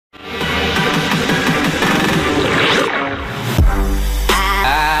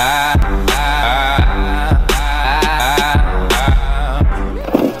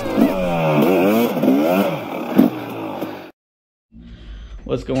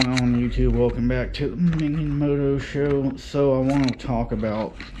What's going on YouTube? Welcome back to the Minion Moto Show. So I want to talk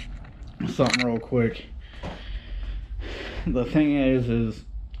about something real quick. The thing is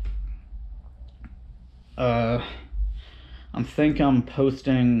I think I'm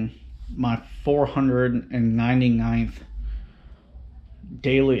posting my 499th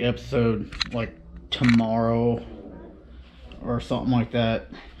daily episode like tomorrow or something like that.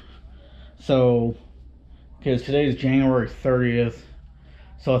 So because today's January 30th,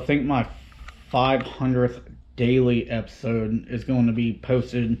 so I think my 500th daily episode is going to be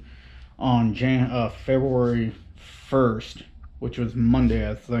posted on February 1st, which was Monday,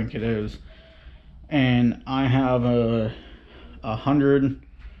 I think it is. And I have 100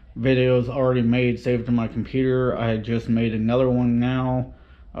 videos already made, saved to my computer. I had just made another one now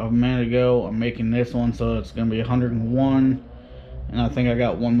a minute ago. I'm making this one, so it's going to be 101. And I think I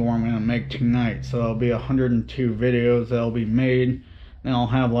got one more I'm going to make tonight. So it'll be 102 videos that'll be made. Then I'll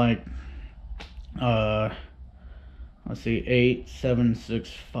have like, let's see, 8, 7, 6,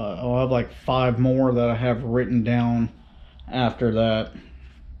 5. I'll have like 5 more that I have written down after that.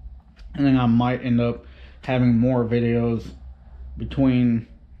 And then I might end up having more videos between,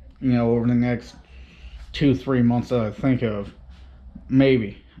 over the next 2-3 months that I think of.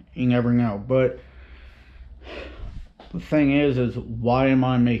 Maybe. You never know. But the thing is why am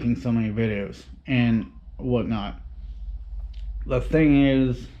I making so many videos and whatnot? The thing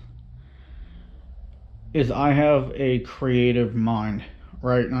is I have a creative mind,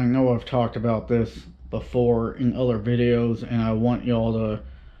 right? And I know I've talked about this before in other videos, and I want y'all to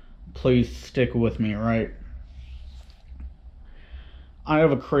please stick with me, right? I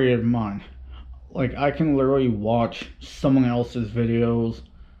have a creative mind. Like, I can literally watch someone else's videos,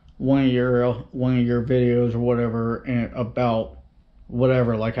 one of your videos or whatever, and about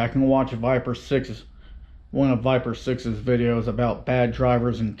whatever. Like, I can watch one of Viper 6's videos about bad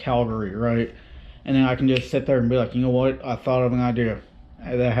drivers in Calgary, right? And then I can just sit there and be like, you know what? I thought of an idea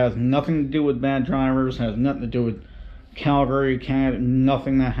that has nothing to do with bad drivers, has nothing to do with Calgary, Canada,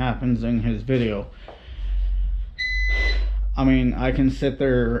 nothing that happens in his video. I mean, I can sit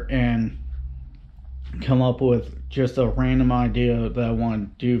there and come up with just a random idea that I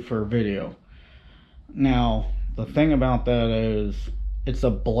want to do for a video. Now, the thing about that is, it's a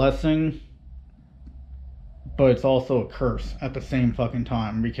blessing, but it's also a curse at the same fucking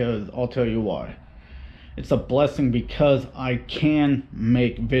time, because I'll tell you why. It's a blessing because I can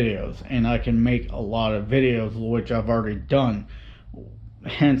make videos, and I can make a lot of videos, which I've already done.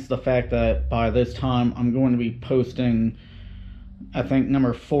 Hence the fact that by this time I'm going to be posting, I think,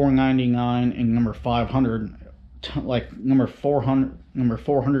 number 499 and number 500, like number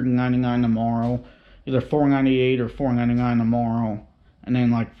 499 tomorrow, either 498 or 499 tomorrow, and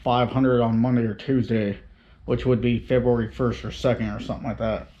then like 500 on Monday or Tuesday, which would be February 1st or 2nd or something like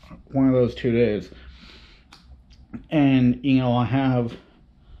that. One of those 2 days. And, I have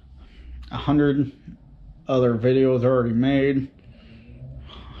 100 other videos already made.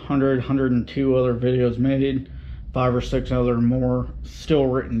 102 other videos made. 5 or 6 other more still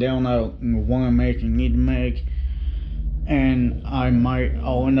written down that I want to make and need to make. And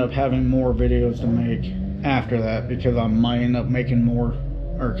I'll end up having more videos to make after that, because I might end up making more,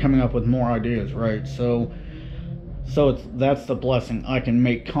 or coming up with more ideas, right? So that's the blessing. I can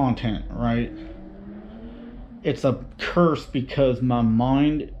make content, right? It's a curse because my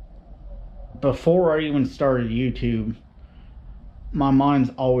mind, before I even started YouTube, my mind's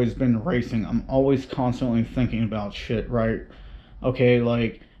always been racing. I'm always constantly thinking about shit, right? Okay,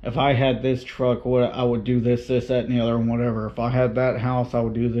 like, if I had this truck, I would do this, that, and the other, and whatever. If I had that house, I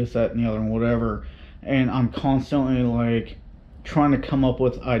would do this, that, and the other, and whatever. And I'm constantly, like, trying to come up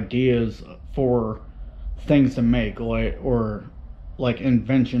with ideas for things to make, or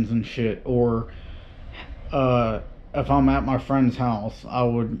inventions and shit. Or if I'm at my friend's house, I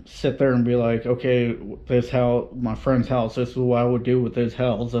would sit there and be like, okay, this house, my friend's house, this is what I would do with this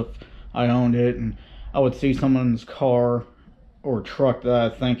house if I owned it. And I would see someone's car or truck that I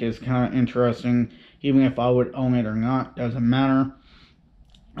think is kind of interesting, even if I would own it or not, doesn't matter.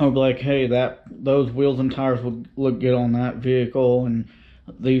 I would be like, hey, those wheels and tires would look good on that vehicle, and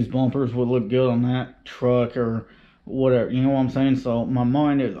these bumpers would look good on that truck, or whatever, you know what I'm saying? So my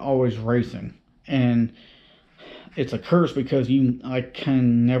mind is always racing, and it's a curse because I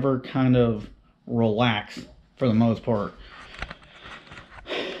can never kind of relax for the most part.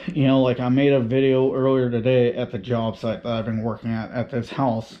 Like, I made a video earlier today at the job site that I've been working at this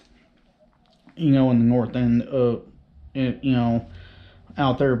house, in the north end of,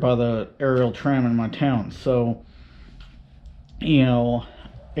 out there by the aerial tram in my town. So,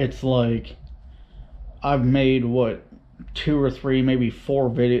 it's like, I've made, 2 or 3, maybe 4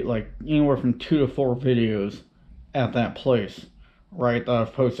 video, like anywhere from 2 to 4 videos at that place, right? That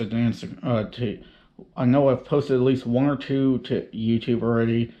I've posted to Instagram. I know I've posted at least 1 or 2 to YouTube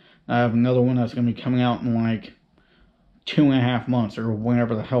already. I have another one that's gonna be coming out in like 2.5 months or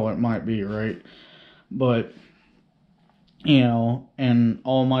whenever the hell it might be, right? But you know, and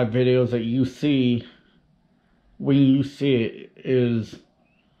all my videos that you see, when you see it, is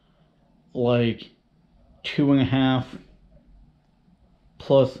like 2.5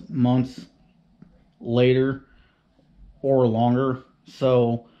 plus months later or longer.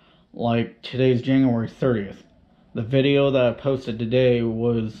 So like today's January 30th. The video that I posted today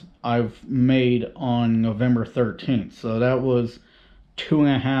was I've made on November 13th. So that was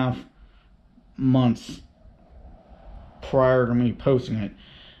 2.5 months prior to me posting it.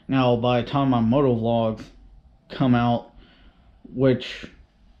 Now by the time my moto vlogs come out, which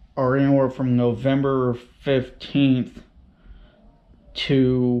are anywhere from November 15th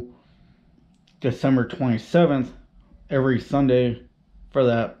to December 27th, every Sunday for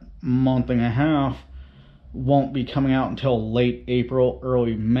that month and a half, won't be coming out until late April,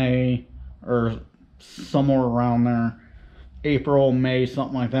 early May, or somewhere around there. April, May,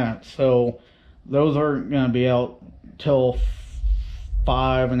 something like that. So those aren't going to be out till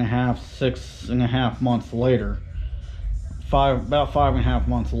 5.5, 6.5 months later. About 5.5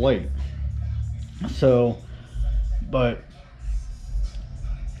 months late. So, but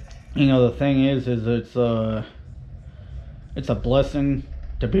you know, the thing is it's a blessing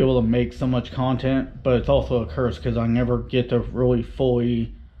to be able to make so much content, but it's also a curse because I never get to really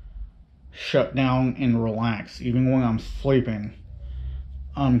fully shut down and relax. Even when I'm sleeping,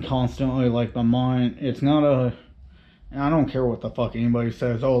 I'm constantly like, my mind, it's not a, and I don't care what the fuck anybody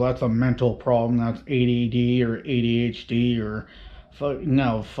says, oh, that's a mental problem, that's ADD or ADHD or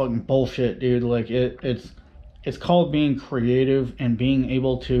no, fucking bullshit, dude. Like it's called being creative and being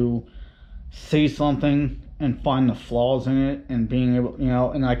able to see something and find the flaws in it, and being able, you know,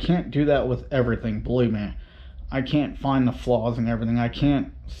 and I can't do that with everything, believe me. I can't find the flaws in everything. I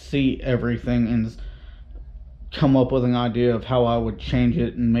can't see everything and come up with an idea of how I would change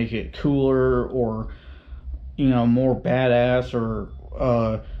it and make it cooler or, you know, more badass or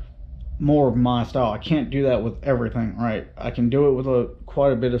more of my style. I can't do that with everything, right? I can do it with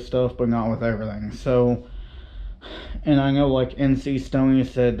quite a bit of stuff, but not with everything. So, and I know like NC Stoney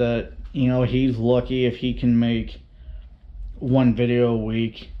said that, you know, he's lucky if he can make 1 video a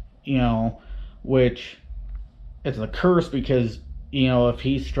week, you know, which it's a curse because, you know, if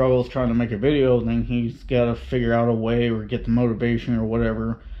he struggles trying to make a video, then he's got to figure out a way or get the motivation or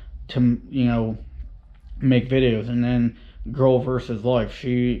whatever to, you know, make videos. And then Girl Versus Life,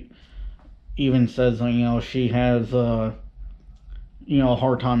 she even says, you know, she has, you know, a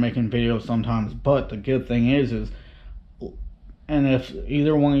hard time making videos sometimes. But the good thing is, and if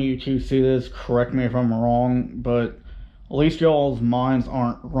either one of you two see this, correct me if I'm wrong, but at least y'all's minds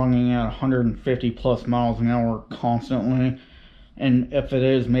aren't running at 150 plus miles an hour constantly. And if it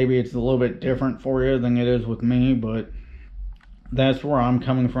is, maybe it's a little bit different for you than it is with me, but that's where I'm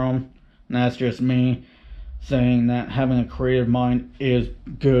coming from. And that's just me saying that having a creative mind is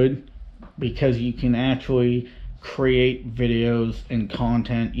good, because you can actually create videos and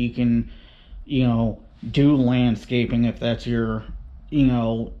content. You can, you know, do landscaping if that's your, you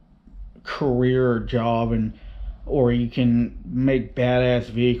know, career or job, and or you can make badass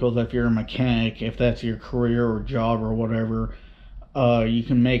vehicles if you're a mechanic, if that's your career or job or whatever. You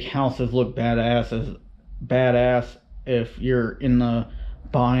can make houses look badass if you're in the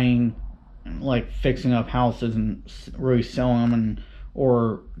buying, like fixing up houses and really selling them, and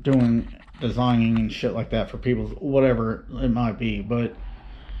or doing designing and shit like that for people, whatever it might be. But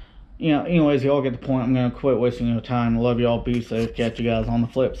you know, anyways, y'all get the point. I'm gonna quit wasting your time. Love y'all. Be safe. Catch you guys on the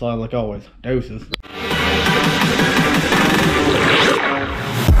flip side like always. Deuces.